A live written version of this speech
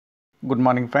Good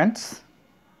morning, friends.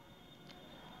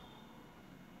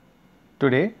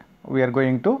 Today we are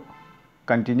going to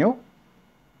continue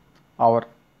our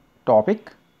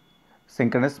topic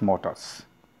synchronous motors.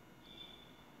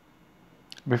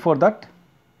 Before that,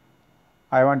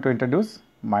 I want to introduce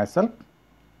myself.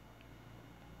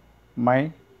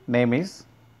 My name is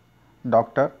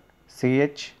Dr.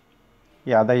 C.H.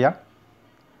 Yadaya,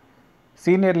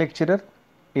 Senior Lecturer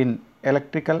in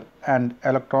Electrical and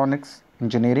Electronics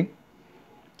Engineering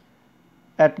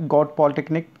at God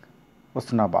Polytechnic,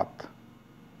 Husnabad.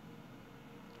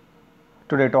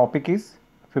 Today topic is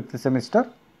 5th semester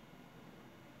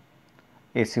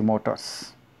AC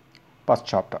motors, first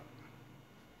chapter.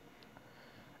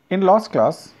 In last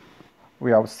class, we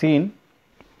have seen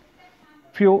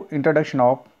few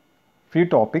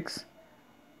topics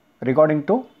regarding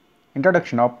to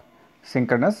introduction of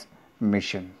synchronous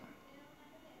machine.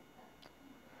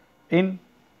 In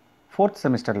 4th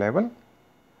semester level,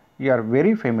 you are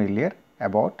very familiar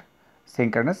about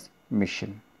synchronous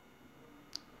machine.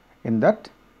 In that,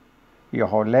 you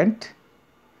have learnt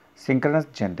synchronous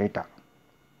generator.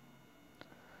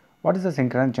 What is a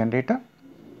synchronous generator?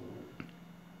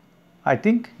 I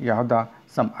think you have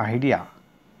some idea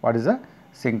what is a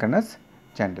synchronous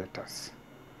generators.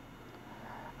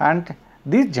 And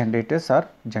these generators are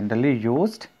generally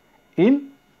used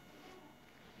in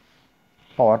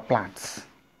power plants,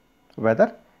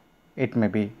 whether it may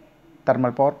be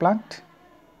thermal power plant,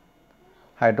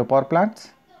 hydropower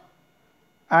plants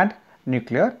and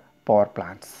nuclear power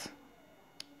plants.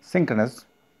 Synchronous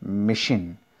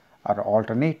machine or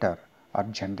alternator or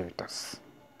generators,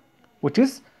 which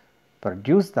is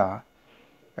produce a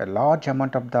large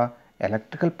amount of the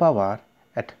electrical power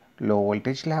at low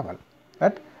voltage level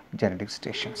at generating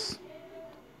stations.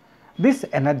 This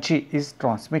energy is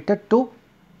transmitted to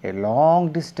a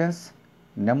long distance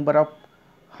number of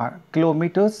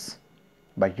kilometers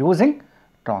by using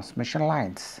transmission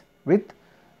lines with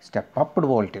step up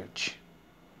voltage.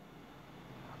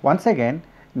 Once again,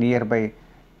 nearby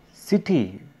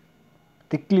city,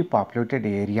 thickly populated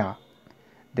area,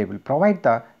 they will provide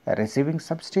the receiving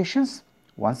substations.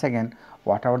 Once again,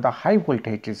 whatever the high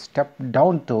voltage is stepped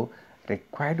down to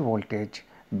required voltage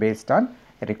based on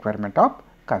requirement of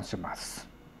consumers.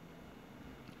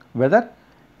 Whether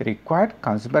required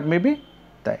consumer may be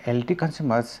the LT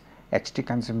consumers, HT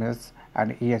consumers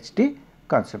and EHT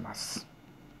consumers.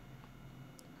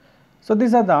 So,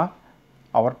 these are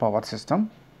our power system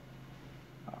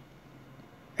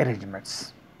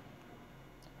arrangements.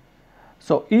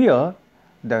 So, here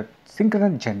the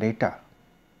synchronous generator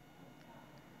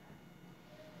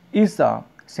is a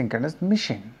synchronous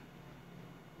machine.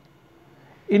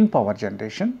 In power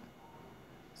generation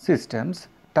systems,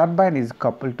 turbine is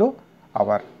coupled to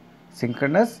our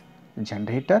synchronous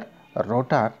generator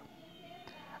rotor.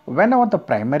 Whenever the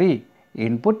primary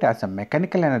input has a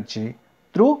mechanical energy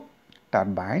through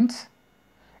turbines,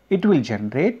 it will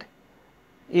generate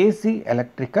AC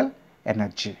electrical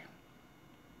energy.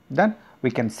 Then we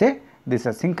can say this is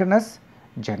a synchronous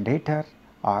generator,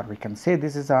 or we can say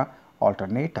this is a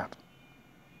alternator.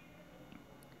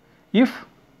 If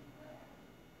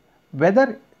you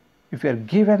are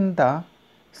given the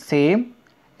same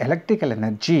electrical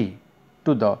energy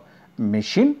to the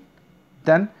machine,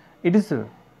 then it is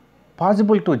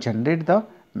possible to generate the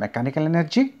mechanical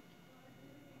energy.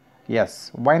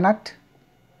 Yes, why not?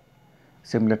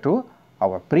 Similar to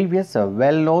our previous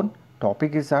well known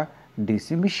topic is a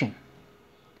DC machine.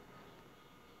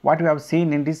 What we have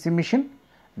seen in DC machine?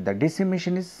 The DC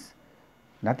machine is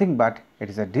nothing but it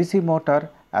is a DC motor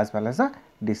as well as a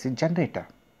DC generator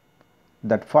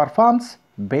that performs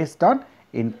based on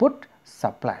input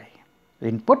supply,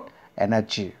 input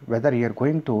energy, whether you are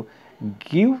going to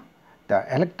give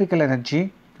the electrical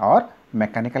energy or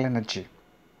mechanical energy.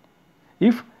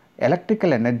 If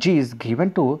electrical energy is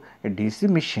given to a DC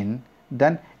machine,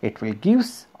 then it will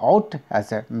gives out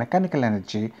as a mechanical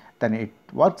energy, then it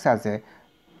works as a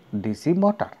DC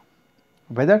motor,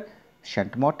 whether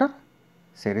shunt motor,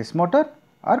 series motor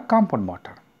or compound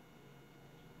motor.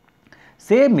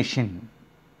 Same machine,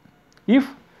 if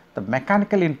the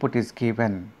mechanical input is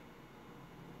given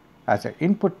as an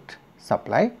input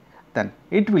supply, then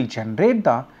it will generate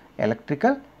the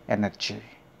electrical energy.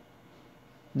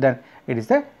 Then it is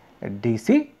a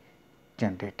DC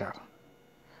generator,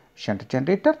 shunt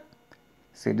generator,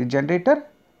 series generator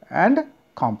and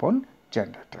compound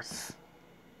generators.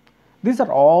 These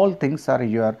are all things are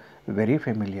you are very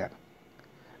familiar.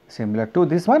 Similar to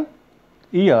this one,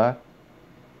 here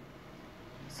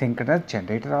synchronous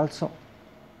generator also.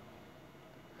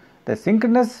 The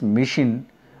synchronous machine,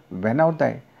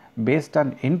 whenever based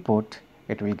on input,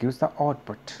 it will give the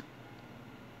output.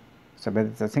 So,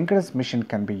 the synchronous machine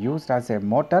can be used as a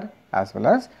motor as well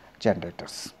as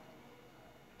generators.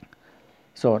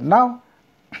 So, now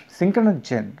synchronous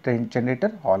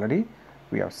generator already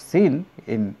we have seen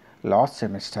in last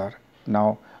semester.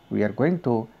 Now, we are going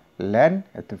to learn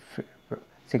the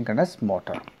synchronous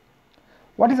motor.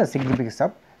 What is the significance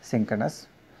of synchronous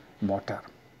motor?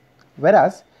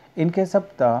 Whereas, in case of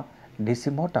the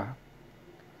DC motor,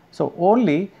 so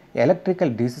only electrical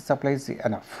DC supply is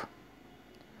enough.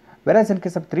 Whereas, in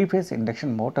case of 3-phase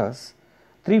induction motors,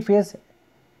 3-phase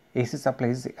AC supply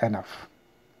is enough.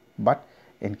 But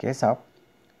in case of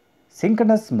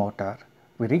synchronous motor,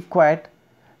 we required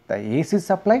the AC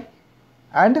supply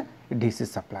and DC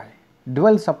supply.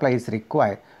 Dual supply is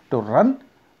required to run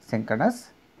synchronous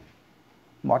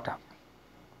motor.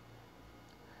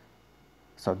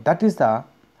 So, that is the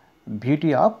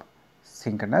beauty of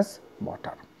synchronous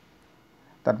motor.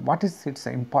 That what is its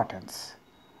importance?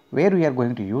 Where we are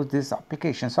going to use these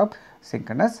applications of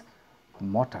synchronous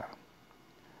motor.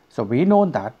 So, we know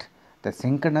that the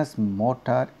synchronous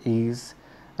motor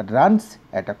runs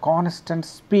at a constant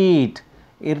speed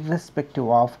irrespective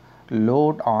of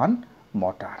load on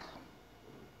motor.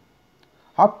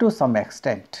 Up to some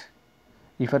extent,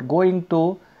 if you go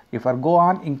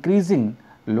on increasing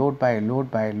load by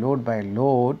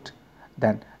load,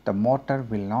 then the motor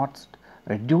will not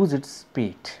reduce its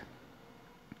speed.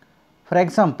 For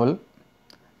example,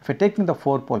 if you are taking the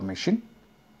 4-pole machine,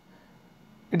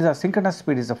 it is a synchronous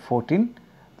speed is a 14,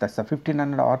 that is a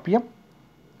 1500 RPM.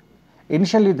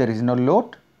 Initially there is no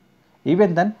load,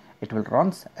 even then it will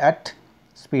runs at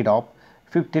speed of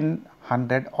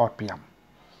 1500 RPM.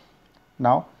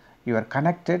 Now, you are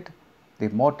connected the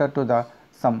motor to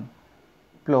some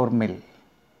floor mill,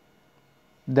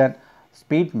 then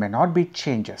speed may not be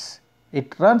changes.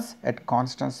 It runs at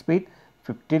constant speed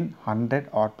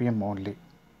 1500 RPM only.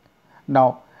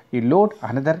 Now, you load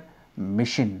another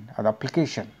machine or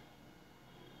application,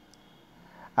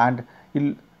 and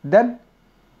then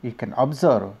you can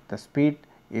observe the speed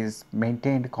is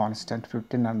maintained constant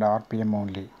 1500 RPM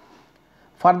only.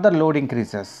 Further load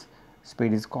increases,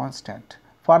 speed is constant.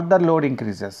 Further load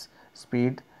increases,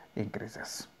 speed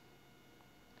increases.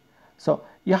 So,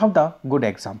 you have the good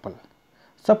example.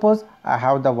 Suppose I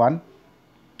have the one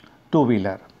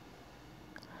two-wheeler.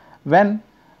 When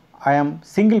I am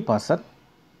single person,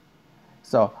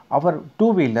 so our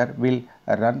two-wheeler will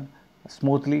run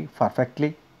smoothly,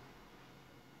 perfectly.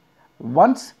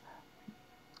 Once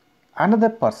another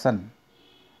person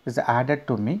is added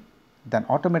to me, then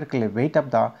automatically weight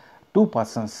of the two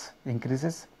persons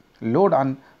increases, load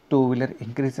on two-wheeler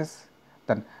increases,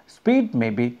 then speed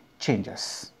may be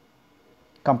changes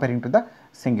comparing to the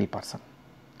single person.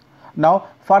 Now,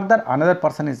 further another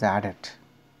person is added.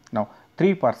 Now,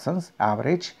 3 persons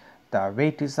average the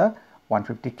weight is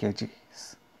 150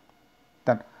 kgs.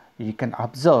 Then you can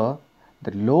observe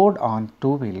the load on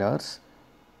two-wheelers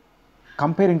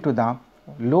comparing to the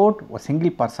load of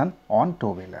single person on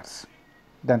two-wheelers.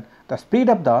 Then the speed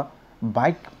of the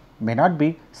bike may not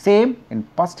be same in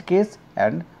first case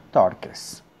and third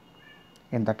case.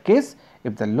 In that case,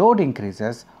 if the load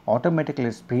increases,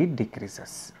 automatically speed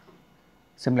decreases,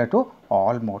 similar to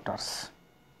all motors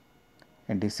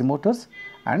in DC motors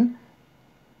and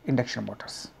induction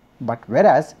motors. But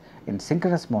whereas in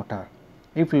synchronous motor,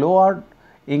 if load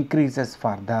increases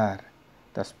further,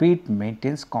 the speed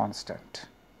maintains constant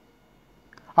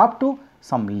up to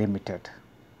some limited.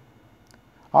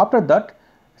 After that,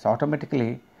 so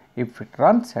automatically if it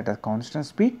runs at a constant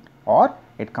speed or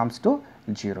it comes to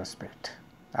 0 speed,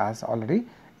 as already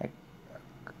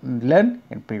learned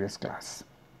in previous class.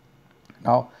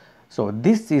 Now, so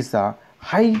this is a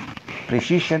high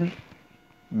precision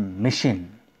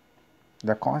machine,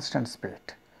 the constant speed.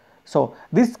 So,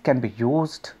 this can be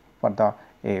used for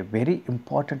a very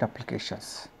important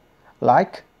applications,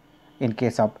 like in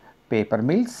case of paper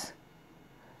mills,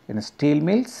 in steel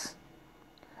mills,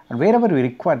 and wherever we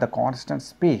require the constant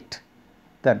speed,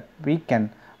 then we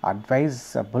can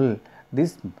advisable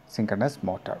this synchronous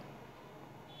motor,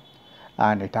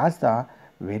 and it has the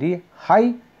very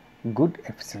high good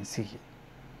efficiency.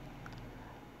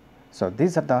 So,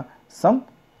 these are the some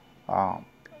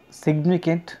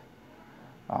significant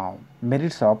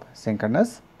merits of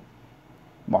synchronous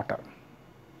motor.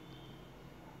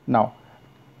 Now,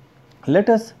 let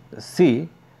us see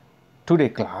today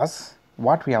class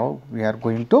what we are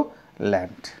going to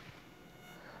learn.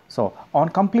 So, on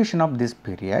completion of this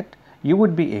period, you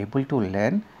would be able to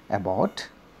learn about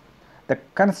the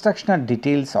constructional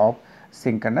details of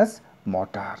synchronous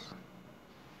motor,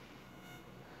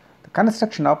 the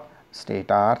construction of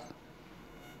stator,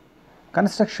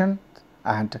 construction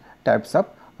and types of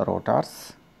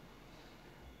rotors.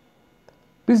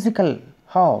 Physical,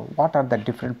 what are the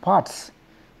different parts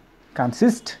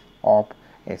consist of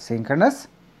a synchronous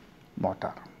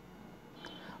motor.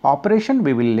 Operation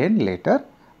we will learn later,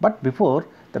 but before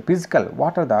the physical,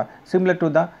 what are the similar to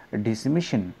the DC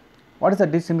machine. What is the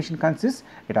DC machine consists?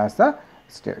 It has the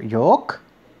yoke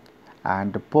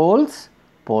and poles,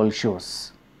 pole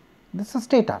shoes. This is a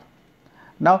stator.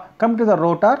 Now come to the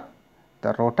rotor.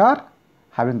 The rotor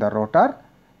having the rotor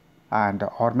and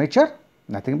armature,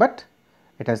 nothing but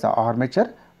it has the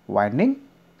armature winding,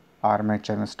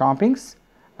 armature stompings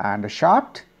and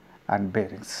shaft and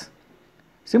bearings.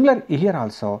 Similar here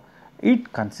also,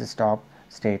 it consists of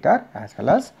stator as well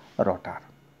as rotor.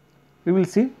 We will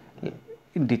see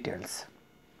in details.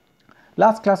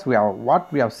 Last class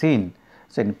what we have seen.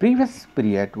 So in previous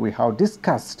period we have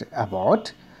discussed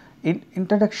about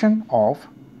introduction of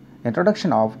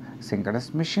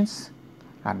synchronous machines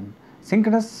and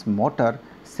synchronous motor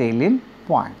salient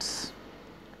points.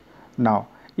 Now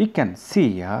you can see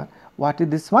here, what is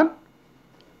this one?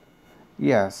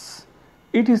 Yes,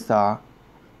 it is a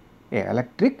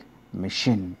electric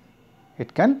machine.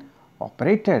 It can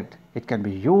operated, it can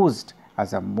be used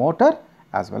as a motor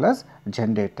as well as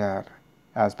generator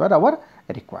as per our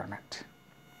requirement.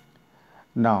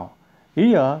 Now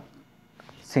here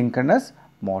synchronous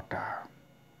motor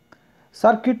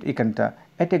circuit, you can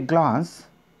at a glance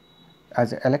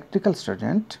as an electrical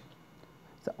student,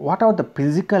 so what are the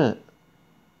physical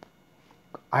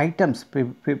items,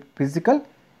 physical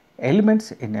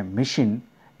elements in a machine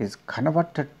is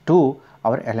converted to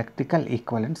our electrical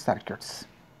equivalent circuits.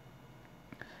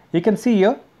 You can see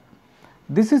here,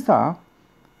 this is the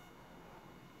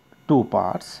two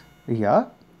parts here.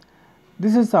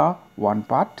 This is the one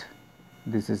part,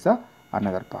 this is the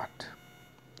another part.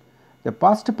 The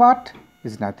first part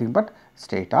is nothing but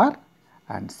stator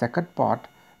and second part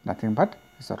nothing but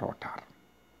is a rotor.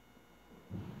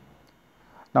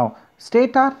 Now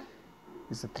stator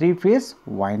is a three-phase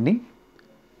winding.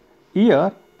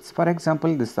 Here for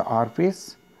example, this is the R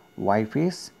phase, Y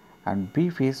phase and B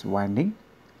phase winding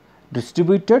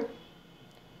distributed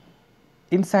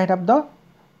inside of the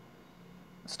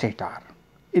stator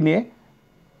in a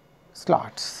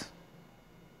slots.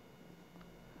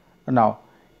 Now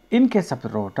in case of the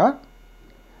rotor,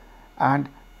 and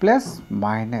plus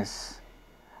minus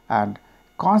and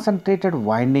concentrated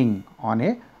winding on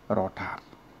a rotor.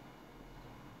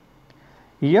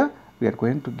 Here we are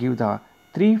going to give the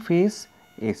three-phase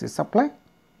AC supply.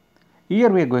 Here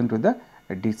we are going to the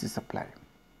DC supply.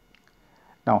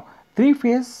 Now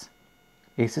three-phase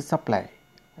AC supply,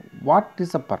 what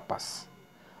is the purpose?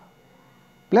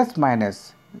 Plus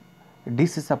minus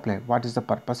DC supply, what is the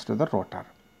purpose to the rotor?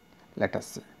 Let us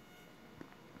see.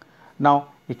 Now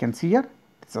you can see here,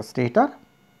 this is a stator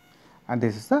and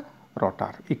this is the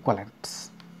rotor equivalents.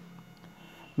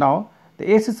 Now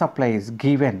the AC supply is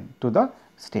given to the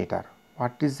stator.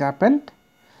 What is happened?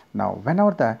 Now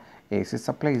whenever the AC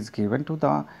supply is given to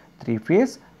the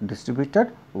three-phase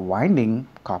distributed winding,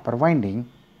 copper winding,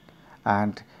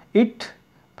 and it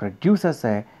produces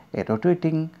a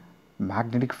rotating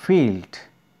magnetic field,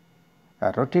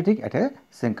 rotating at a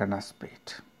synchronous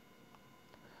speed.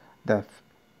 The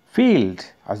field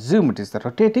assumed is the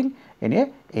rotating in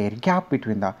a air gap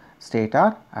between the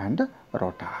stator and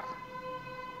rotor.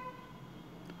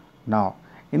 Now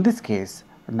in this case,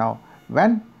 now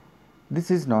when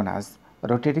this is known as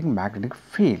rotating magnetic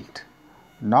field.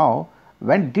 Now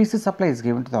when DC supply is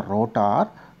given to the rotor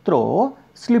through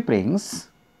slip rings,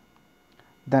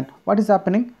 then what is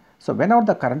happening? So whenever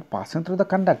the current passing through the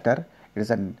conductor, it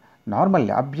is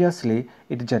normally, obviously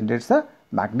it generates a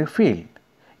magnetic field.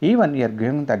 Even you are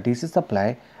giving the DC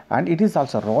supply and it is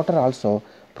also rotor also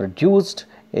produced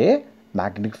a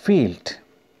magnetic field.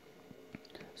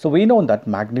 So we know that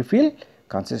magnetic field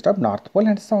consists of north pole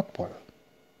and south pole.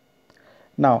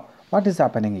 Now what is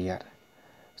happening here?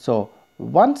 So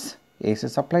once AC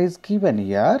supply is given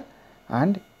here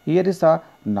and here is a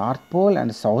north pole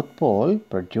and south pole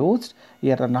produced,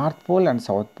 here the north pole and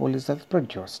south pole is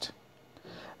produced.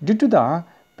 Due to the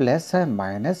plus and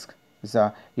minus is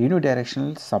a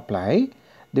unidirectional supply,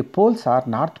 the poles are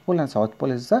north pole and south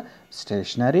pole is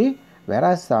stationary,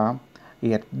 whereas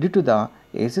here due to the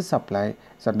AC supply,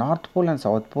 so north pole and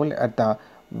south pole at the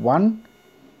one,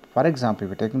 for example,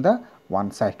 we are taking the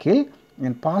one cycle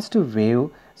in positive wave,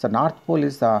 so north pole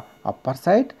is the upper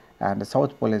side and the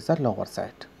south pole is the lower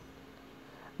side.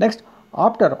 Next,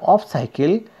 after off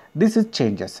cycle, this is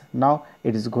changes. Now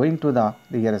it is going to the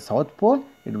here is south pole,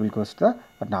 it will go to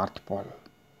the north pole.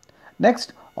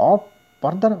 Next,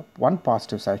 further one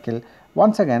positive cycle,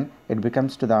 Once again it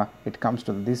comes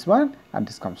to this one and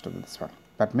this comes to this one.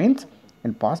 That means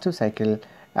in positive cycle,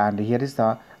 and here is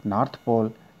the north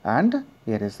pole and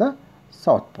here is the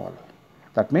south pole.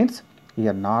 That means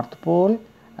here north pole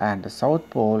and south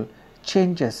pole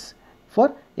changes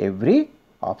for every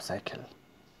half cycle.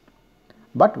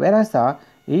 But whereas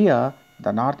here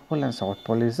the north pole and south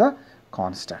pole is a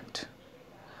constant.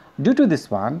 Due to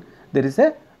this one, there is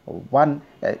a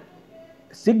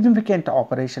significant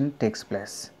operation takes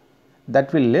place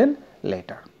that we'll learn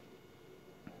later.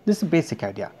 This is basic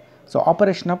idea. So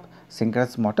operation of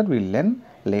synchronous motor we will learn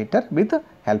later with the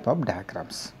help of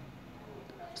diagrams.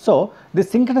 So the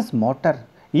synchronous motor,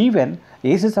 even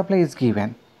AC supply is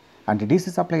given and DC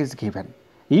supply is given.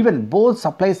 Even both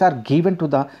supplies are given to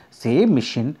the same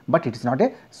machine, but it is not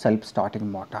a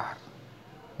self-starting motor.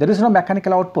 There is no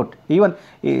mechanical output. Even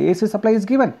AC supply is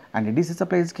given and DC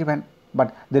supply is given,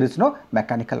 but there is no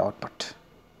mechanical output.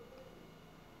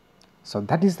 So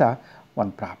that is the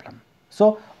one problem.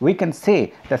 So we can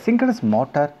say the synchronous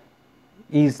motor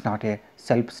is not a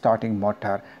self-starting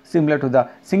motor similar to the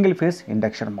single phase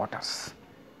induction motors.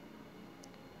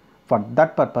 For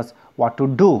that purpose, what to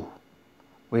do?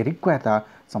 We require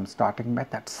some starting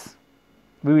methods.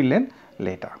 We will learn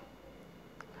later.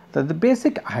 So the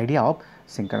basic idea of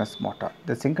synchronous motor.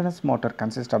 The synchronous motor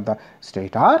consists of the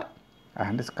stator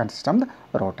and it consists of the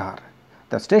rotor.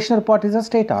 The stationary part is a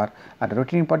stator and the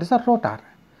rotating part is a rotor.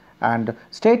 And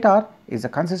stator is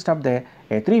consists of a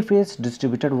three-phase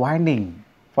distributed winding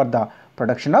for the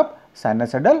production of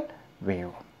sinusoidal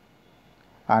wave.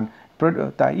 And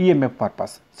the EMF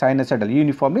purpose, sinusoidal,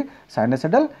 uniformly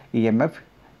sinusoidal EMF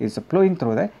is flowing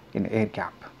through the air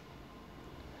gap.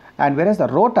 And whereas the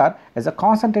rotor is a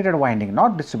concentrated winding,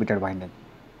 not distributed winding.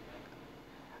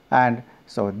 And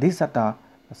so these are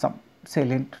some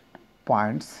salient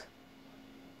points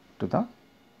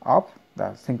of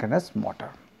the synchronous motor.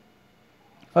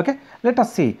 Okay, let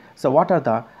us see. So what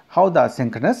are how the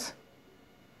synchronous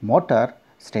motor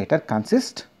stator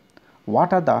consists,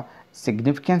 what are the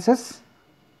significances,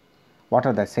 what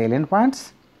are the salient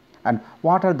points, and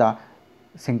what are the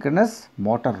synchronous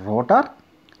motor rotor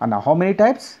and how many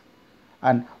types,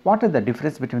 and what is the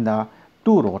difference between the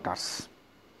two rotors.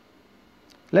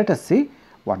 Let us see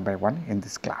one by one in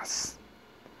this class.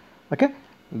 Okay,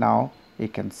 now you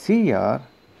can see here.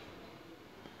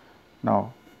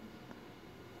 Now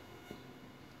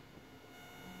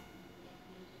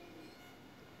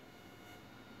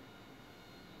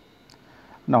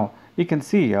you can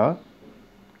see here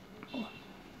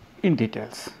in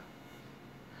details.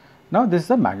 Now this is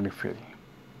the magnetic field.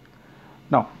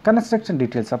 Now construction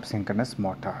details of synchronous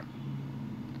motor.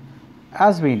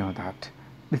 As we know that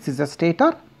this is a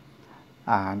stator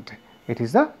and it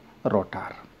is a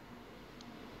rotor.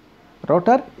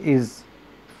 Rotor is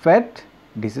fed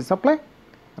DC supply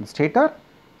and stator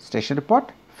stationary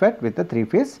part fed with the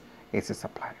three-phase AC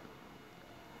supply.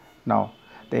 Now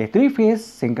the three-phase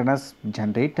synchronous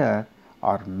generator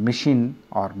or machine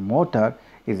or motor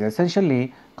is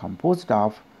essentially composed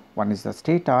of, one is the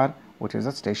stator, which is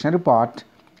a stationary part,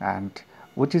 and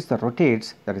which is the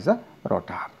rotates, that is a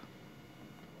rotor.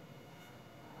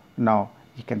 Now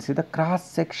you can see the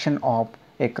cross sectional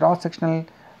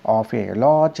of a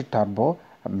large turbo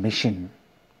machine.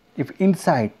 If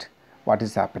inside, what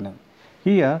is happening?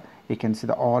 Here you can see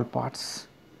the all parts.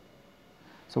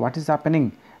 So what is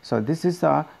happening? So this is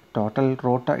the total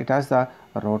rotor. It has the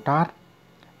rotor,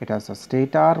 it has a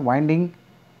stator winding.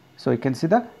 So you can see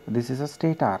this is a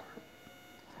stator,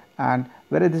 and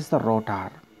where is this the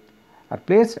rotor are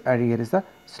placed, and here is the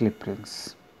slip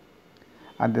rings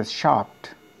and the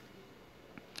shaft.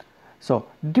 So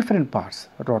different parts,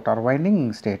 rotor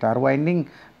winding, stator winding,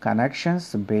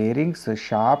 connections, bearings,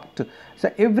 shaft.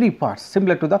 So every part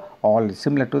similar to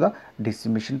the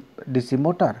DC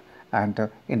motor and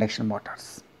induction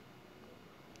motors.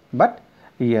 But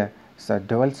here so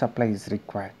dual supply is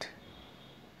required.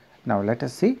 Now let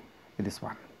us see this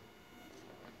one.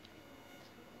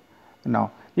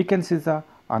 Now you can see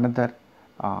another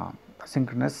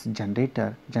synchronous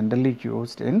generator generally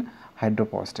used in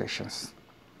hydropower stations.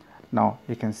 Now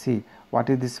you can see what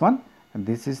is this one, and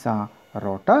this is a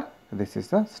rotor, this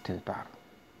is a stator,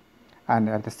 and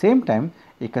at the same time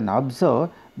you can observe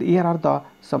here are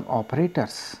some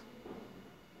operators.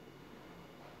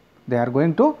 They are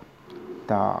going to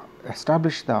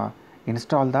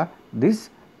install these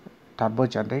turbo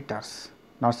generators,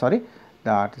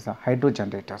 that is the hydro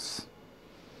generators.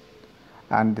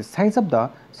 And the size of the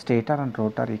stator and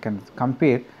rotor you can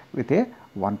compare with a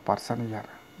one person here.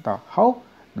 How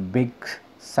big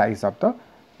size of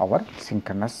our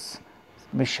synchronous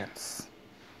machines.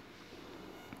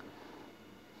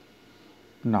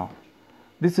 Now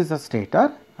this is the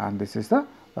stator and this is the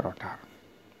rotor.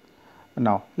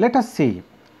 Now let us see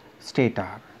stator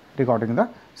regarding the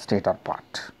stator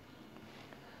part.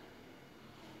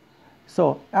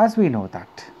 So as we know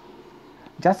that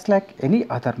just like any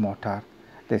other motor,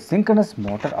 the synchronous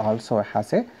motor also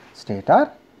has a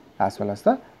stator as well as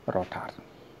the rotor.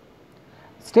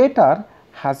 Stator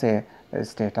has a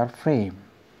stator frame.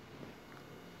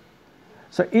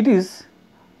 So it is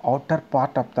outer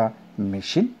part of the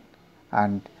machine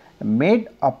and made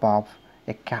up of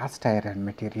a cast iron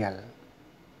material.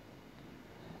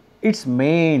 Its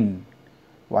main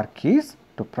work is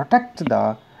to protect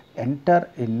the entire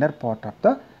inner part of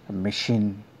the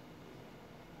machine.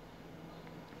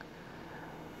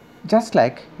 Just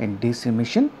like in DC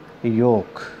machine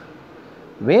yoke,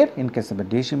 where in case of a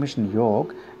DC machine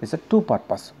yoke is a two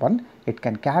purpose. One, it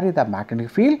can carry the magnetic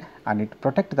field and it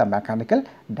protect the mechanical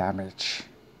damage.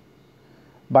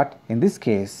 But in this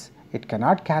case, it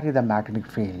cannot carry the magnetic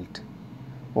field.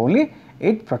 Only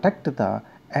it protect the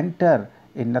entire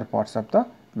inner parts of the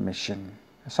machine,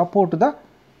 support the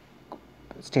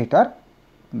stator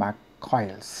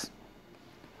coils.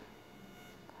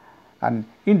 And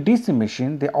in DC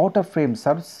machine, the outer frame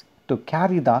serves to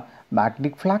carry the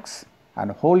magnetic flux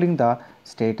and holding the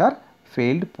stator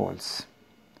field poles.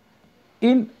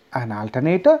 In an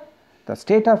alternator, the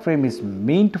stator frame is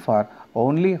meant for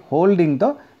only holding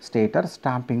the stator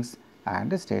stampings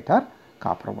and stator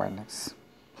copper windings.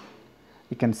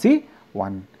 You can see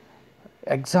one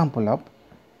example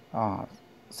of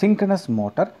synchronous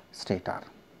motor stator.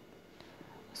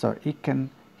 So you can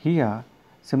here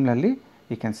similarly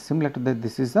you can similar to the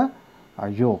this is a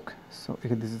yoke. So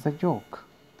this is a yoke,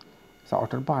 so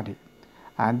outer body,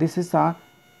 and this is a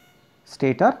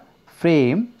stator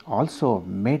frame also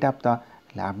made of the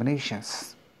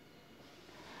laminations,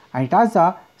 and it has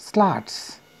a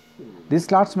slats. These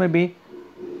slats may be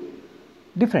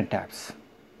different types: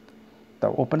 the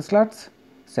open slats,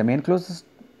 semi-enclosed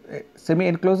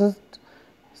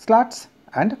slats,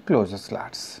 and closed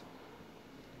slats.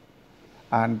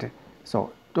 And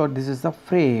so this is the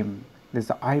frame, this is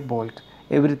the eye bolt,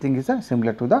 everything is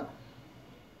similar to the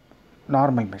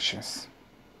normal machines.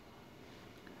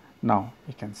 Now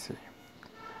you can see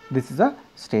this is a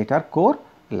stator core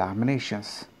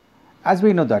laminations. As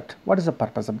we know that what is the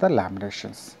purpose of the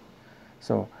laminations?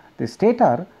 So the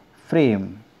stator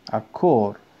frame or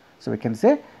core, so we can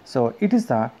say, so it is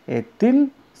a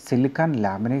thin silicon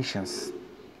laminations.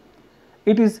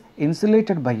 It is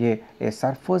insulated by a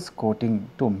surface coating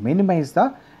to minimize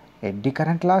the eddy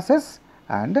current losses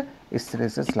and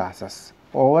hysteresis losses,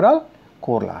 overall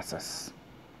core losses.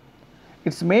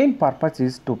 Its main purpose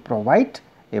is to provide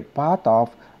a path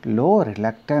of low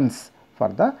reluctance for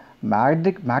the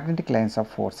magnetic lines of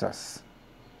forces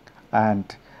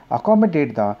and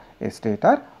accommodate the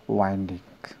stator winding.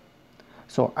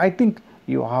 So I think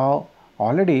you have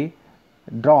already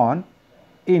drawn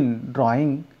in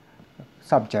drawing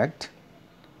subject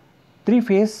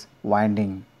three-phase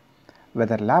winding,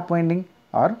 whether lap winding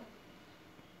or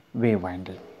wave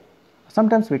winding.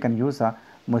 Sometimes we can use a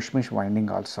mush winding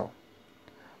also.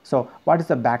 So what is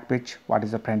the back pitch, what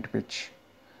is the front pitch?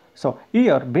 So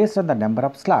here based on the number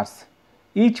of slats,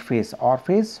 each phase R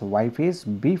phase, Y phase,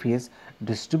 B phase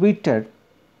distributed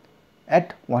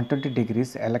at 120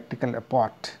 degrees electrical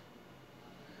apart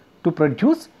to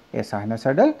produce a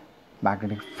sinusoidal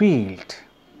magnetic field,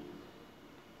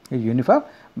 a uniform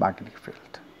magnetic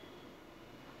field.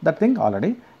 That thing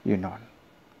already you know.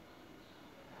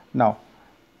 Now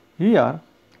here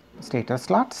stator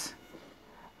slots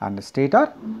and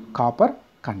stator copper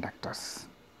conductors.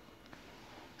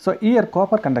 So here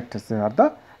copper conductors are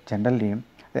the generally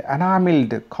the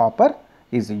enameled copper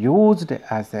is used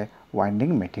as a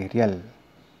winding material.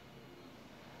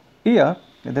 Here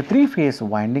the three-phase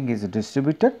winding is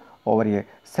distributed over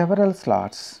several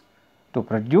slots to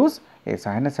produce a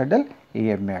sinusoidal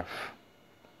EMF.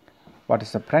 What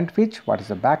is the front pitch, what is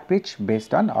the back pitch,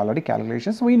 based on already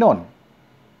calculations we know.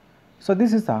 So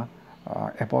this is the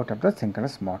about of the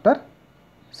synchronous motor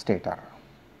stator.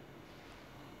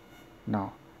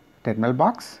 Now terminal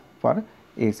box for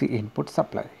AC input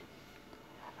supply,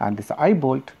 and this eye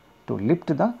bolt to lift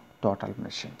the total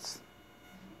machines.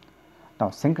 Now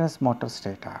synchronous motor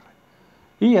stator.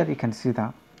 Here you can see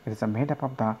it is made up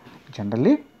of the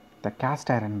generally the cast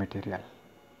iron material,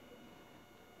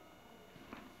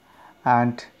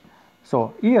 and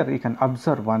so here you can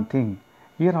observe one thing.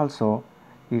 Here also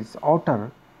is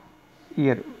outer,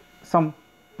 here some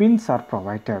pins are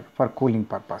provided for cooling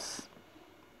purpose,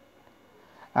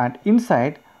 and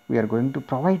inside we are going to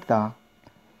provide the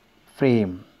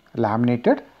frame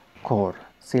laminated core,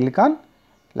 silicon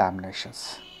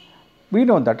laminations. We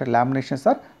know that laminations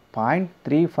are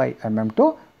 0.35 mm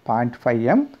to 0.5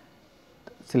 mm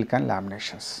silicon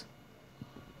laminations.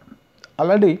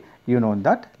 Already you know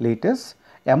that latest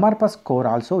amorphous core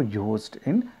also used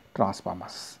in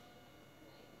transformers,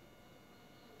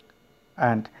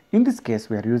 and in this case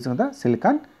we are using the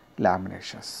silicon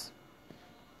laminations.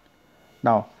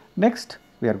 Now next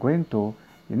we are going to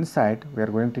inside we are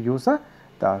going to use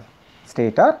the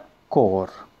stator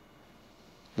core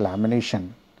lamination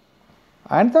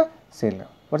and the cell.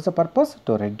 What is the purpose?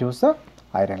 To reduce the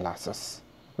iron losses,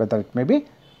 whether it may be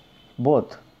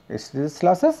both hysteresis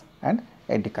losses and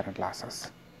eddy current losses.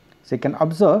 So you can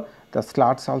observe the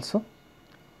slots also.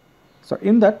 So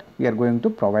in that we are going to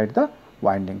provide the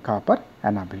winding copper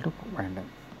enable to winding.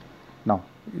 Now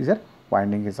here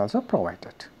winding is also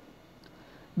provided.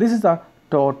 This is the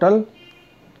total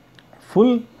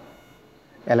full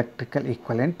electrical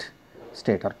equivalent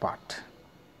stator part.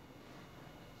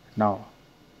 Now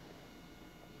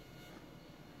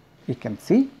you can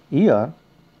see here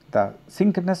the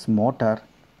synchronous motor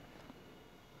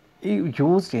is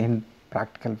used in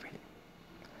practical way.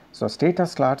 So stator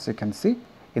slots you can see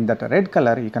in that red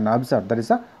color, you can observe there is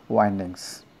a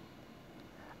windings,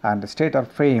 and the stator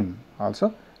frame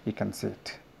also you can see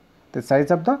it. The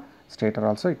size of the stator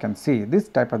also you can see. This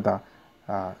type of the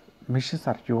machines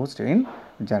are used in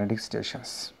generating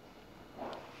stations.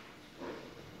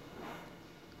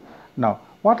 Now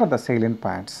what are the salient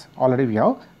points? Already we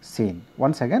have seen.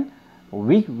 Once again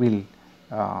we will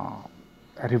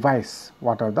revise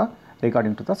what are the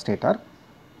regarding to the stator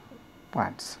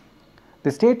points. The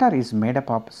stator is made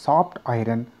up of soft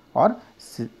iron or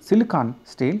silicon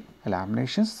steel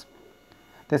laminations.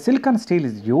 The silicon steel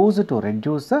is used to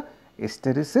reduce the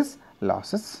hysteresis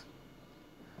losses.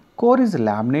 Core is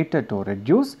laminated to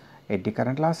reduce eddy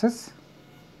current losses.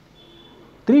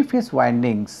 Three-phase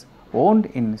windings wound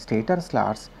in stator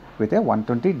slots with a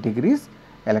 120 degrees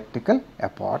electrical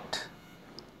apart,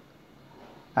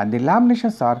 and the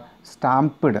laminations are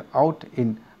stamped out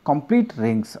in complete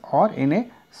rings or in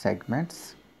a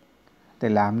segments. The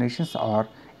laminations are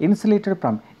insulated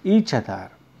from each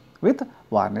other with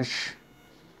varnish.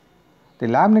 The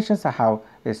laminations have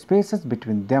spaces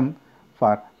between them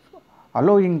for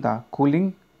allowing the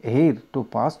cooling air to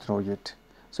pass through it.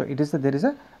 So it is there is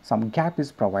some gap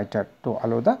is provided to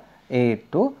allow the air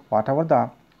to whatever the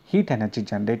heat energy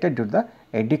generated due to the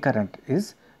eddy current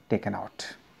is taken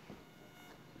out.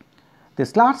 The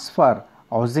slots for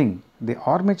housing the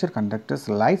armature conductors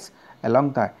lies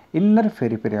along the inner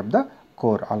periphery of the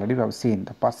core. Already we have seen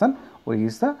the person who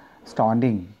is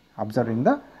standing observing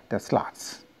the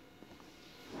slots.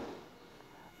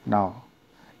 Now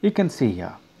you can see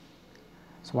here.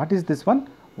 So what is this one?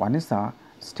 One is the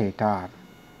stator.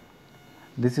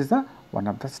 This is the one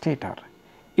of the stator.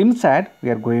 Inside we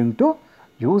are going to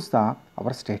use our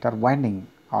stator winding,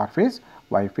 R phase,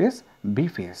 Y phase, B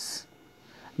phase.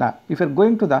 Now if you are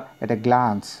going to at a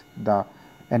glance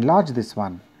enlarge this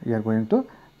one, you are going to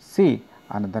see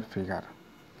another figure.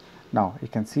 Now you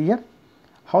can see here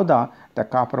how the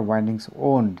copper windings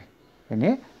wound in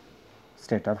a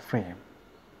stator frame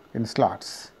in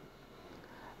slots.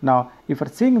 Now if you are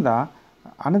seeing the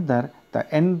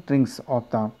end rings of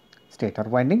the stator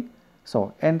winding,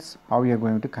 so ends how you are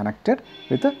going to connect it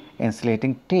with the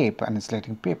insulating tape and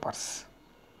insulating papers.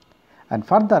 And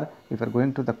further if you are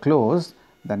going to the close,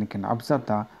 then you can observe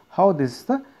how this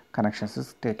the connections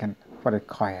is taken for a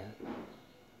coil.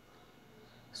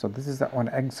 So this is the one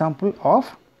example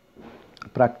of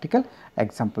practical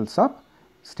examples of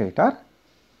stator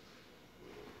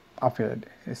of a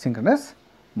synchronous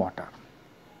motor.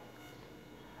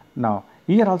 Now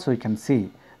here also you can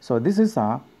see, so this is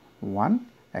one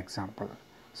example.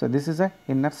 So this is a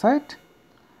inner side,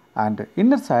 and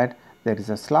inner side there is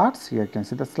a slots. Here you can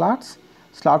see the slots,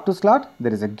 slot to slot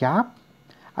there is a gap,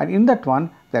 and in that one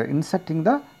they are inserting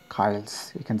the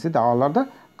coils. You can see all are the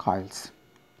coils,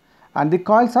 and the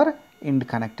coils are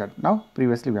interconnected. Now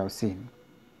previously we have seen,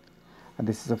 and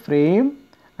this is a frame,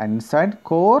 and inside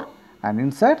core and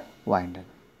inside winding.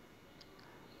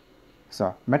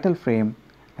 So metal frame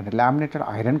and a laminated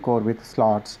iron core with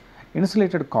slots.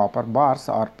 Insulated copper bars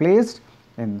are placed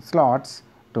in slots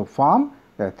to form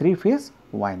the three-phase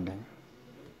winding.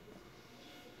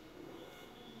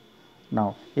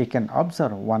 Now you can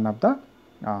observe one of the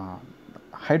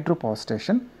hydropower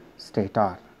station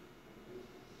stator.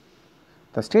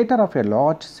 The stator of a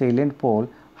large salient pole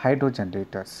hydro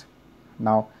generators.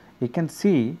 Now you can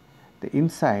see the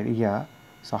inside here,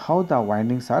 so how the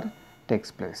windings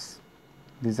takes place.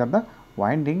 These are the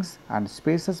windings and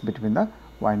spaces between the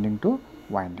winding to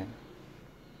winding.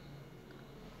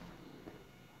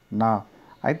 Now,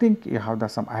 I think you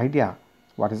have some idea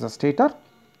what is the stator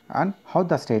and how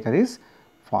the stator is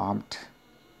formed.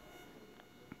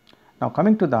 Now,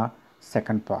 coming to the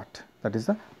second part, that is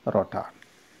the rotor.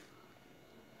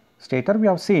 Stator we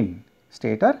have seen.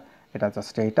 Stator, it has a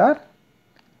stator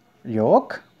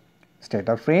yoke,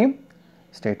 stator frame,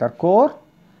 stator core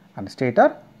and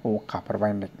stator copper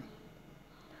winding.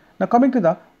 Now, coming to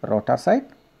the rotor side.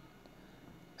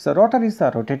 So, rotor is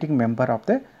the rotating member of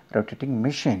the rotating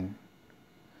machine.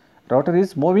 Rotor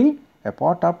is moving a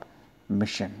part of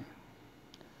machine.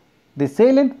 The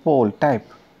salient pole type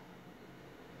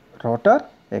rotor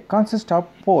consists of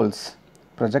poles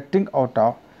projecting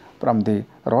out from the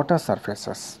rotor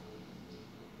surfaces.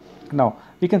 Now,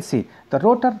 we can see the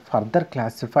rotor further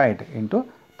classified into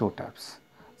two types.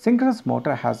 Synchronous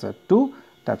motor has two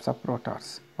types of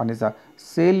rotors. One is a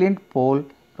salient pole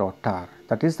rotor,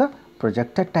 that is the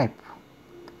projected type.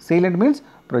 Salient means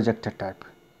projected type.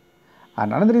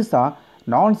 And another is the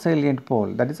non-salient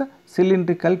pole, that is a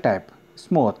cylindrical type,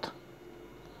 smooth.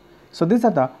 So, these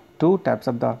are the two types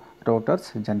of the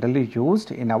rotors generally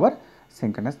used in our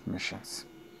synchronous machines.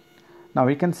 Now,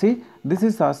 we can see this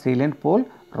is a salient pole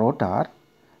rotor.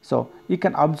 So, you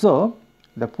can observe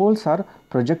the poles are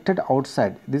projected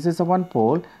outside. This is a one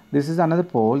pole, this is another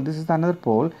pole, this is another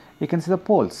pole. You can see the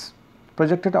poles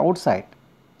projected outside,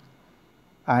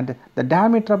 and the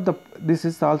diameter of this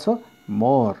is also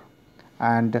more,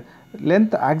 and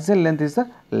length, axial length is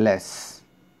less.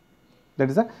 That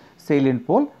is the salient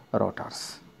pole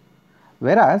rotors.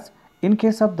 Whereas in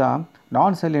case of the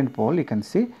non-salient pole, you can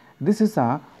see this is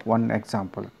one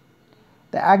example.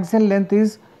 The axial length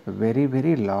is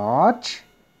very large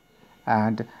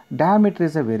and diameter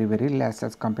is very less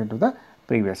as compared to the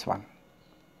previous one.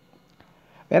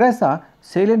 Whereas a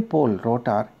salient pole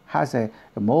rotor has a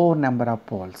more number of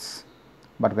poles,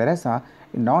 but whereas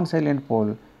in non-salient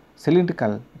pole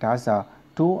cylindrical, it has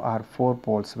 2 or 4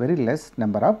 poles, very less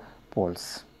number of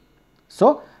poles.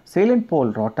 So, salient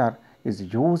pole rotor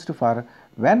is used for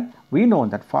when we know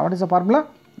that what is the formula?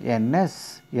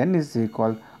 NS, N is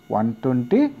equal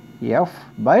 120 F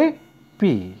by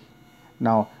P.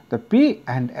 Now, the P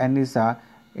and N is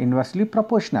inversely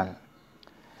proportional.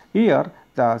 Here,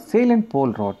 the salient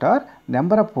pole rotor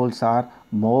number of poles are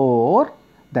more,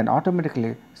 then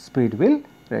automatically speed will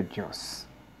reduce.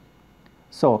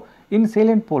 So, in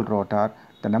salient pole rotor,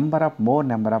 the more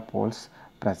number of poles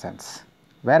presents,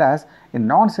 whereas in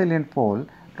non-salient pole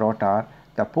rotor,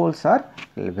 the poles are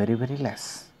very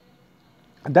less,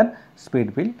 then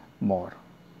speed will more.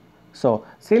 So,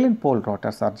 salient pole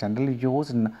rotors are generally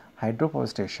used in hydropower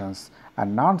stations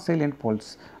and non-salient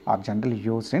poles are generally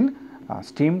used in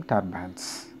steam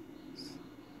turbines.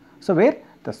 So, where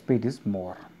the speed is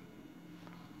more.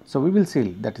 So, we will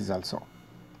see that is also.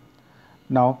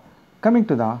 Now, coming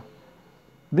to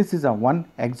this is one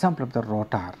example of the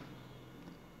rotor.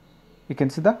 You can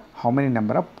see how many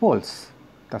number of poles,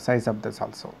 the size of this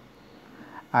also,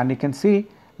 and you can see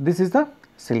this is the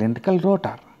cylindrical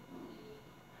rotor.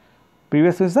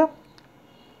 Previous is the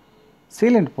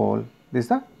salient pole, this is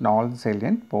the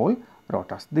non-salient pole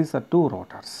rotors. These are two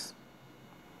rotors.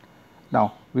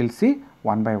 Now, we will see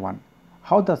one by one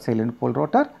how the salient pole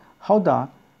rotor, how the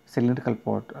cylindrical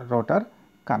pole rotor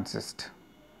consist.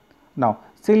 Now,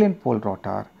 salient pole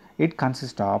rotor, it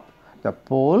consists of the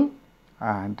pole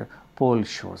and pole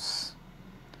shoes.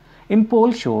 In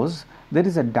pole shoes, there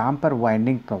is a damper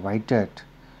winding provided.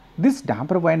 This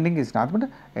damper winding is not but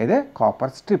either copper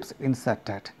strips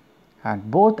inserted, and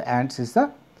both ends is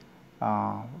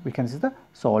we can see the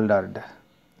soldered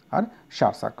or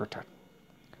short circuited.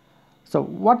 So,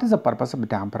 what is the purpose of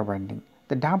damper winding?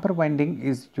 The damper winding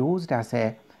is used as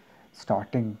a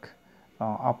starting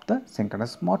of the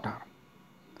synchronous motor.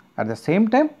 At the same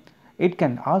time, it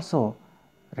can also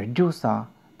reduce the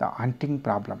hunting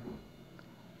problem.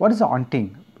 What is the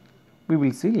hunting? We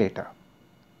will see later.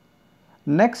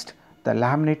 Next, the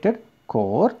laminated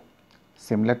core,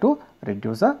 similar to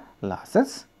reduce the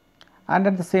losses, and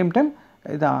at the same time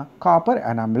the copper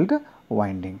enameled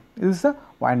winding. This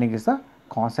winding is the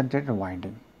concentrated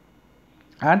winding,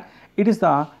 and it is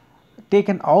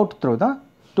taken out through the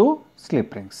two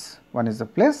slip rings. One is the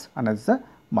plus, another is the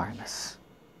minus.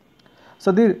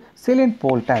 So, the salient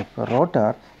pole type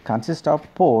rotor consists of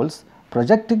poles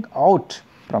projecting out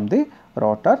from the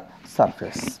rotor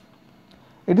surface.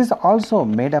 It is also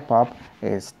made up of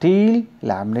steel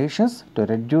laminations to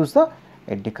reduce the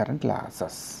eddy current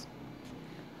losses.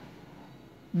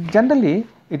 Generally,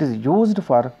 it is used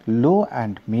for low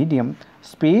and medium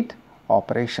speed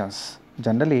operations,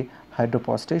 generally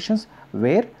hydropower stations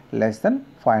where less than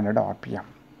 500 RPM.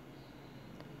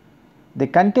 They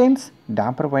contains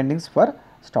damper windings for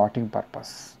starting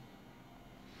purpose.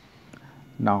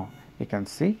 Now you can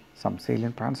see some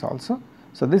salient points also.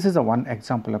 So this is a one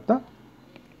example of the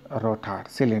rotor,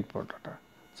 salient rotor.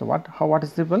 So what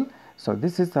is the well? So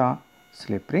this is the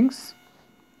slip rings,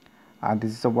 and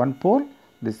this is a one pole,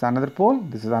 this is another pole,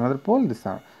 this is another pole, this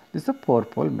is a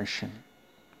 4-pole machine,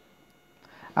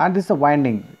 and this is a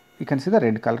winding. You can see the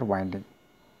red color winding.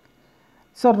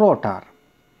 So rotor.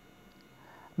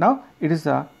 Now it is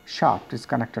a shaft is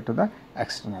connected to the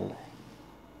external.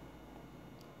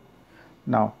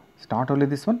 Now it's not only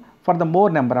this one, for the more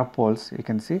number of poles you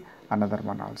can see another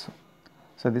one also.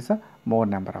 So this is a more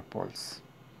number of poles.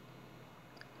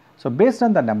 So based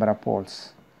on the number of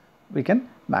poles we can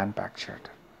manufacture it.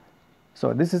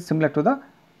 So this is similar to the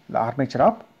armature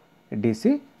of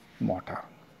DC motor.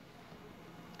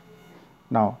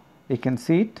 Now you can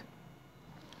see it.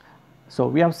 So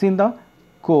we have seen the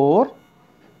core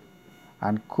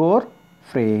and core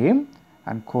frame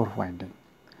and core winding.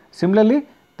 Similarly,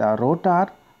 the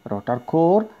rotor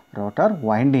core, rotor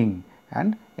winding,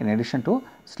 and in addition to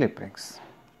slip rings.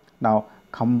 Now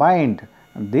combined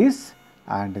this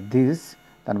and this,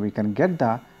 then we can get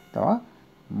the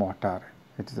motor.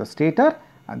 It is the stator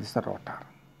and this is the rotor.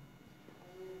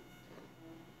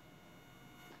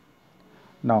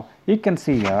 Now you can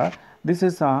see here, this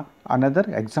is another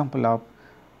example of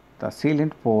the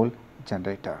salient pole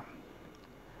generator.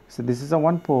 So this is a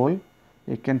one pole,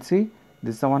 you can see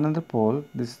this is one other pole,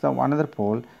 this is the another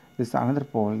pole, this is another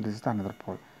pole, this is the another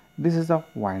pole. This is a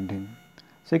winding.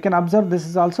 So you can observe this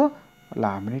is also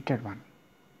laminated one.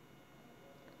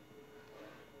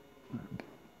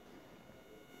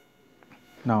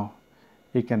 Now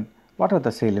you can, what are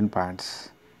the salient points?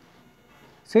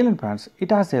 Salient points,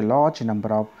 it has a large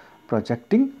number of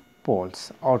projecting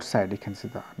poles outside. You can see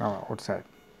the now outside,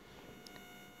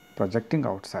 projecting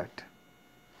outside,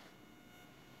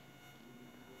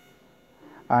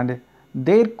 and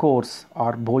their cores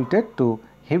are bolted to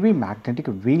heavy magnetic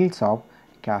wheels of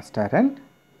cast iron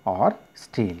or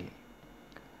steel.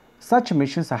 Such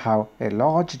machines have a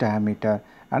large diameter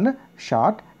and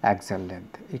short axle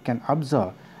length. You can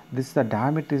observe this, the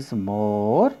diameter is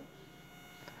more,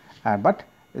 but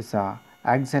its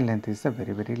axle length is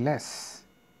very less.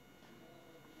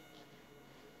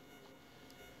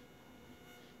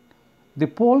 The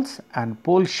poles and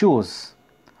pole shoes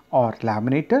are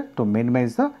laminated to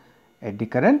minimize the eddy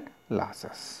current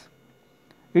losses.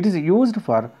 It is used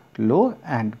for low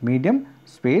and medium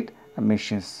speed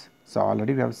machines. So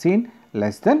already we have seen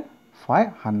less than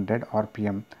 500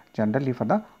 RPM generally for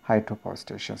the hydro power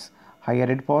stations, higher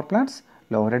head power plants,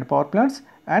 lower head power plants,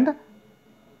 and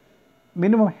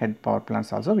minimum head power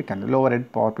plants also we can, lower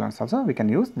head power plants also we can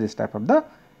use this type of the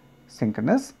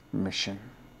synchronous machine.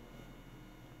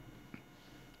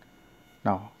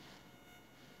 Now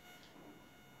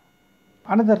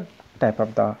another type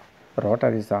of the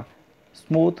rotor is a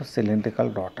smooth cylindrical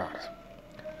rotor.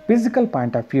 Physical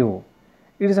point of view,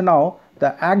 it is now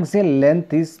the axial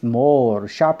length is more,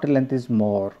 shaft length is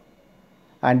more,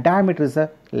 and diameter is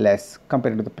less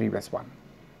compared to the previous one.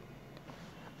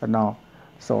 Now,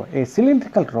 so a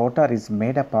cylindrical rotor is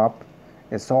made up of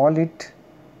a solid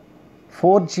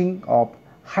forging of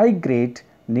high grade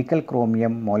nickel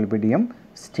chromium molybdenum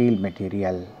steel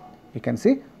material. You can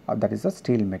see that is a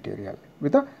steel material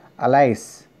with the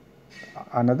alloys,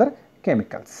 another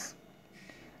chemicals.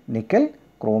 Nickel,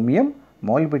 chromium,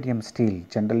 molybdenum steel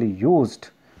generally used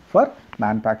for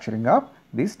manufacturing of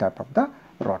this type of the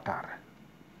rotor.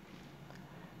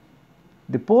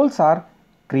 The poles are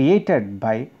created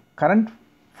by current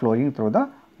flowing through the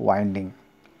winding.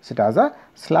 So it has a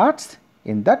slots,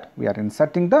 in that we are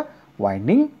inserting the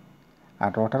winding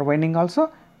and rotor winding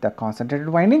also, the concentrated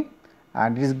winding,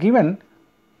 and it is given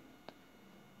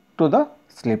to the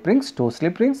slip rings, two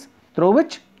slip rings, through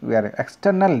which we are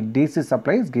external DC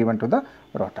supply is given to the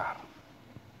rotor.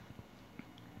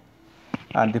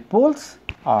 And the poles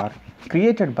are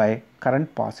created by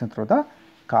current passing through the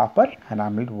copper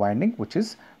enameled winding which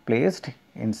is placed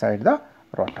inside the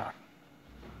rotor.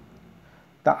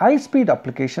 The high speed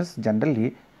applications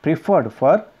generally preferred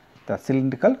for the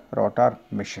cylindrical rotor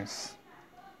machines.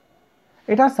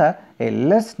 It has a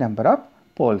less number of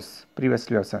poles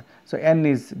previously also. So N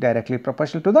is directly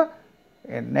proportional to the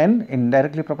N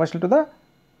indirectly proportional to the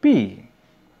P.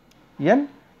 N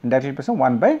indirectly proportional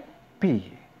 1 by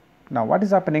P. Now what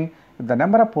is happening? If the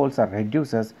number of poles are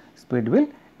reduces, speed will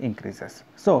increases.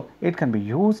 So it can be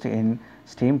used in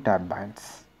steam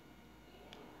turbines.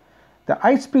 The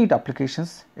high speed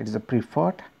applications, it is a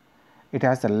preferred. It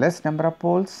has a less number of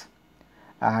poles,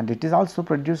 and it is also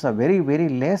produce a very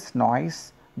less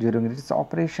noise during its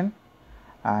operation.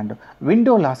 and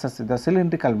window losses, the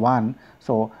cylindrical one,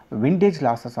 so windage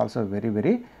losses also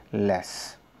very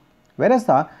less. Whereas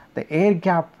the air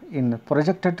gap in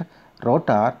projected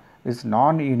rotor is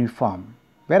non-uniform,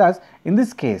 whereas in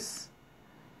this case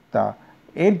the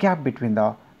air gap between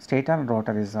the stator and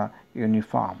rotor is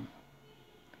uniform.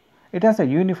 It has a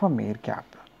uniform air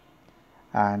gap,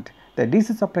 and the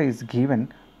DC supply is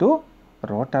given to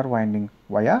rotor winding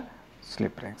via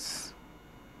slip rings.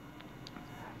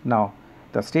 Now,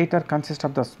 the stator consists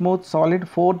of the smooth solid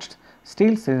forged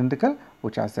steel cylindrical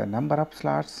which has a number of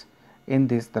slots. In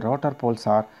this, the rotor poles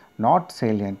are not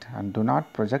salient and do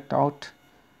not project out,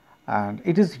 and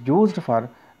it is used for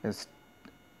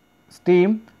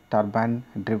steam turbine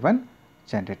driven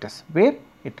generators where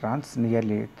it runs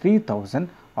nearly 3000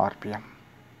 rpm.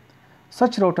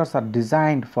 Such rotors are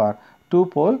designed for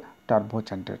two-pole turbo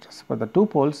generators. For the two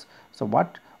poles, so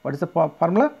what is the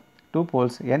formula? Two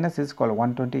poles, Ns is equal to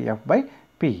 120 F by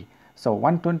P. So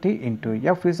 120 into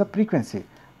F is a frequency.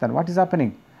 Then what is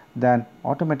happening? Then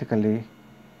automatically,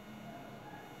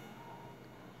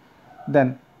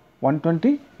 then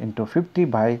 120 into 50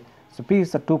 by, so P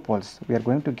is the two poles. We are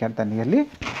going to get the nearly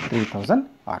 3000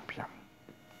 rpm.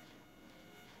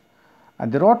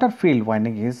 And the rotor field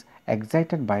winding is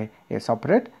excited by a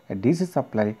separate DC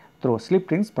supply through slip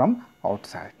rings from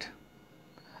outside.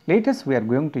 Latest we are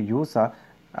going to use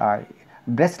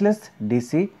brushless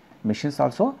DC machines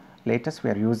also. Latest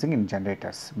we are using in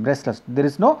generators. Brushless, there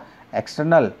is no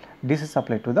external DC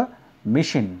supply to the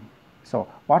machine. So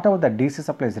whatever the DC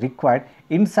supply is required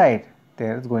inside,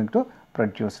 there is going to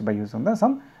produce by using the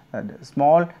some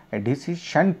small DC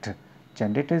shunt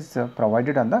generator is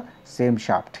provided on the same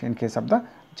shaft in case of the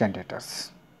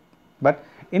generators. But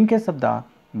in case of the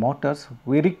motors,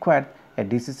 we require a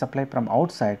DC supply from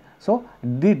outside. So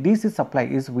the DC supply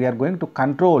is, we are going to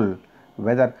control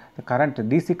whether the current,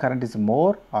 DC current is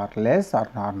more or less or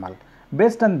normal.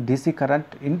 Based on DC current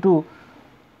into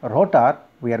rotor,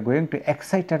 we are going to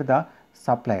excite the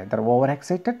supply, the over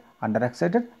excited, under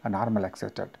excited and normal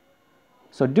excited.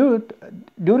 So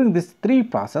during this three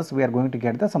process, we are going to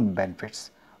get some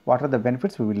benefits. What are the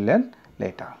benefits we will learn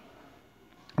later.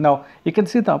 Now you can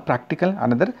see the practical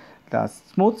another, the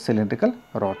smooth cylindrical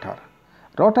rotor.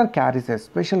 Rotor carries a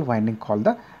special winding called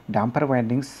the damper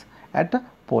windings at the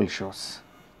pole shoes.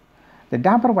 The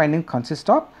damper winding consists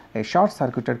of a short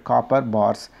circuited copper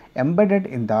bars embedded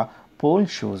in the pole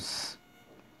shoes.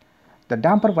 The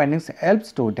damper windings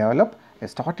helps to develop a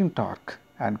starting torque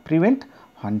and prevent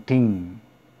hunting.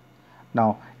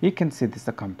 Now you can see this is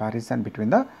the comparison between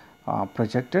the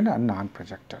projected and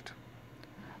non-projected.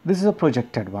 This is a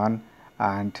projected one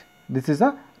and this is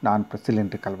a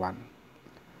non-cylindrical one.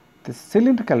 This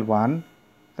cylindrical one,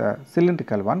 the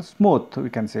cylindrical one, smooth,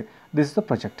 we can say this is the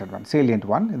projected one, salient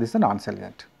one, this is a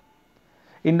non-salient.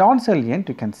 In non-salient,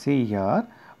 you can see here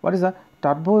what is a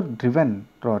turbo driven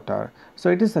rotor. So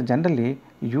it is generally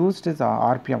used as a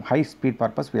RPM high speed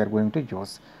purpose we are going to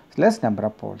use, less number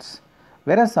of poles.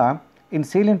 Whereas in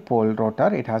salient pole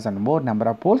rotor, it has a more number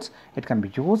of poles, it can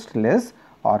be used less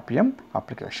RPM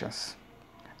applications.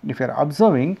 If you are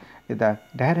observing the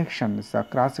direction, is the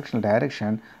cross sectional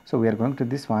direction, so we are going to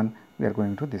this one, we are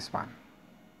going to this one.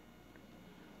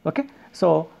 Okay,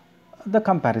 so the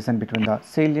comparison between the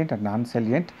salient and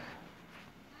non-salient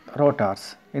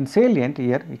rotors. In salient,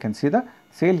 here you can see the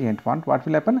salient one, what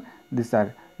will happen? This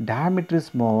diameter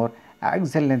is more,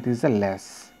 axial length is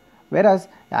less, whereas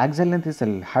axial length is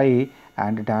high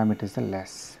and diameter is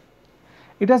less.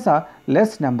 It has a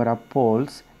less number of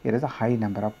poles, here is a high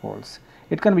number of poles.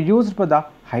 It can be used for the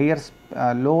higher,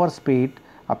 lower speed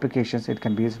applications, it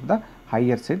can be used for the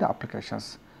higher speed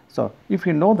applications. So if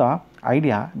you know the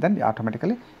idea, then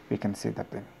automatically we can see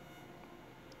that thing.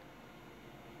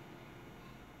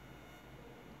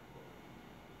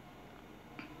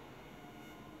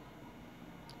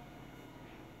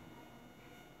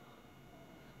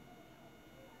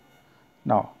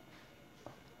 Now,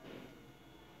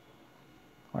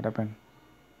 what happened?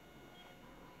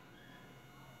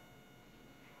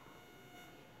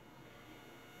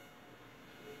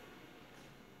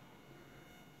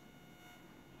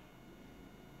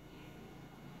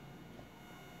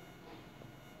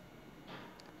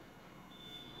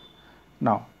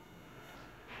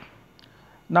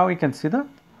 Now we can see the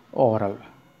overall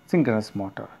synchronous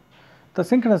motor. The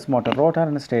synchronous motor, rotor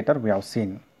and stator we have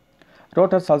seen.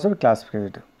 Rotors also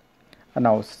classified. And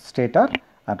now stator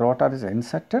and rotor is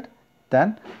inserted,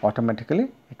 then automatically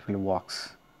it will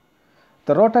works.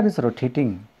 The rotor is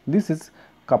rotating. This is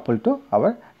coupled to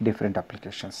our different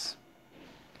applications.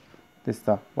 This is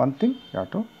the one thing you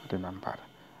have to remember.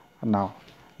 Now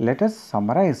let us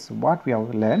summarize what we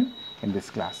have learned in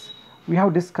this class. We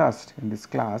have discussed in this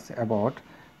class about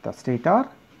the stator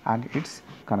and its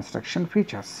construction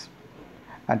features,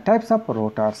 and types of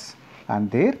rotors and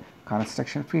their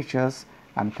construction features,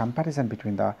 and comparison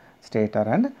between the stator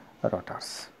and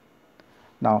rotors.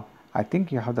 Now I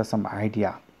think you have some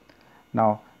idea.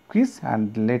 Now quiz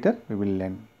and later we will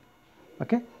learn.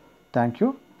 Okay, thank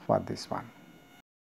you for this one.